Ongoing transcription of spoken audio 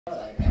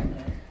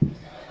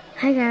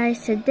Hi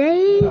guys,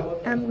 today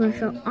I'm going to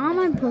show all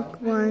my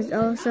Pokemons.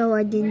 Also,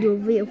 I didn't do a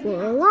video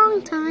for a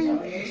long time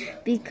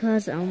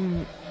because I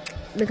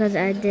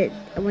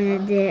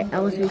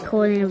was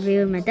recording a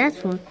video on my dad's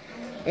phone.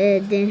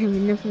 It didn't have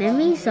enough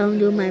memory, so I'm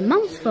doing my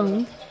mom's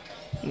phone.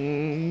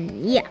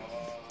 And yeah,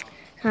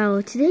 so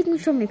today I'm going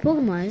to show my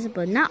Pokemons,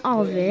 but not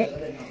all of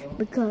it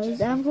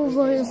because I'm going to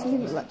go to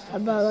sleep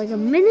about like a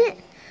minute.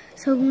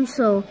 So I'm going to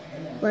show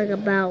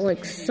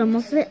about some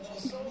of it.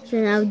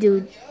 Then I'll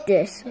do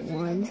this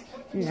one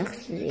in the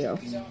next video.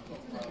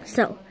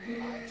 So,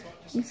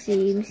 let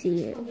me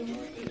see.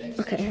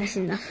 Okay, that's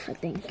enough, I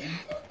think.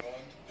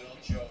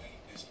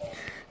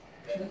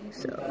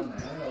 So,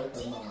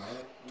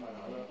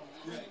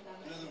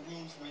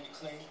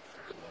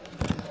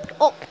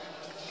 oh,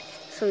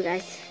 so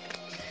guys.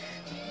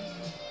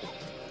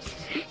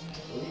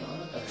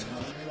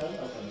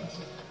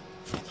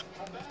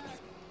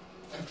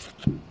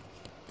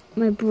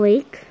 My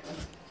break.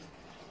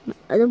 My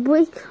other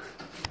break.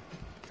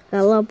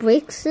 Got a lot of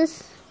breaks.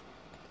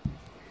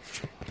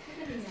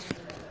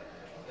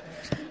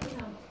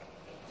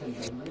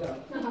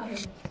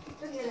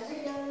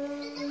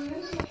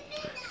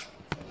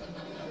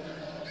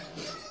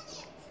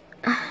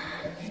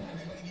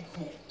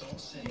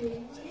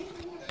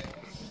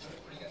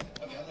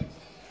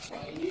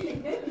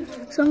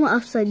 Somewhat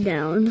upside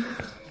down.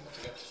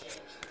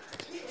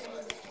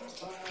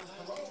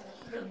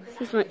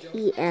 Here's my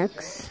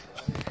EX.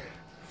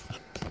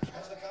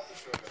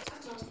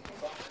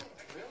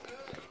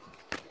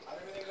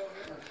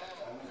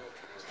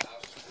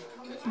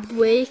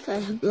 Break, I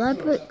have blood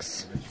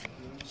bricks.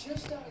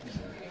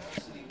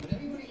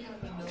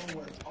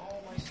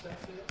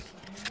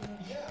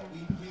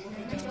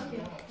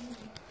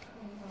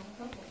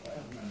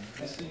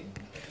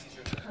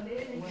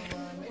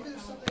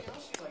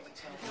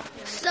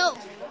 So,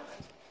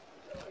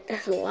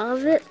 that's a lot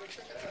of it.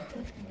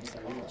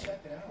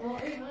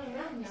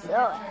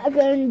 So, I'm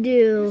gonna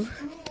do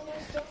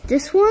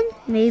this one,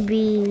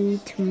 maybe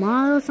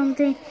tomorrow or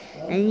something.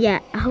 And yeah,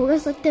 I hope you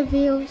guys like the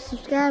video,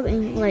 subscribe,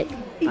 and like,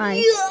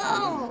 bye.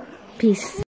 Peace.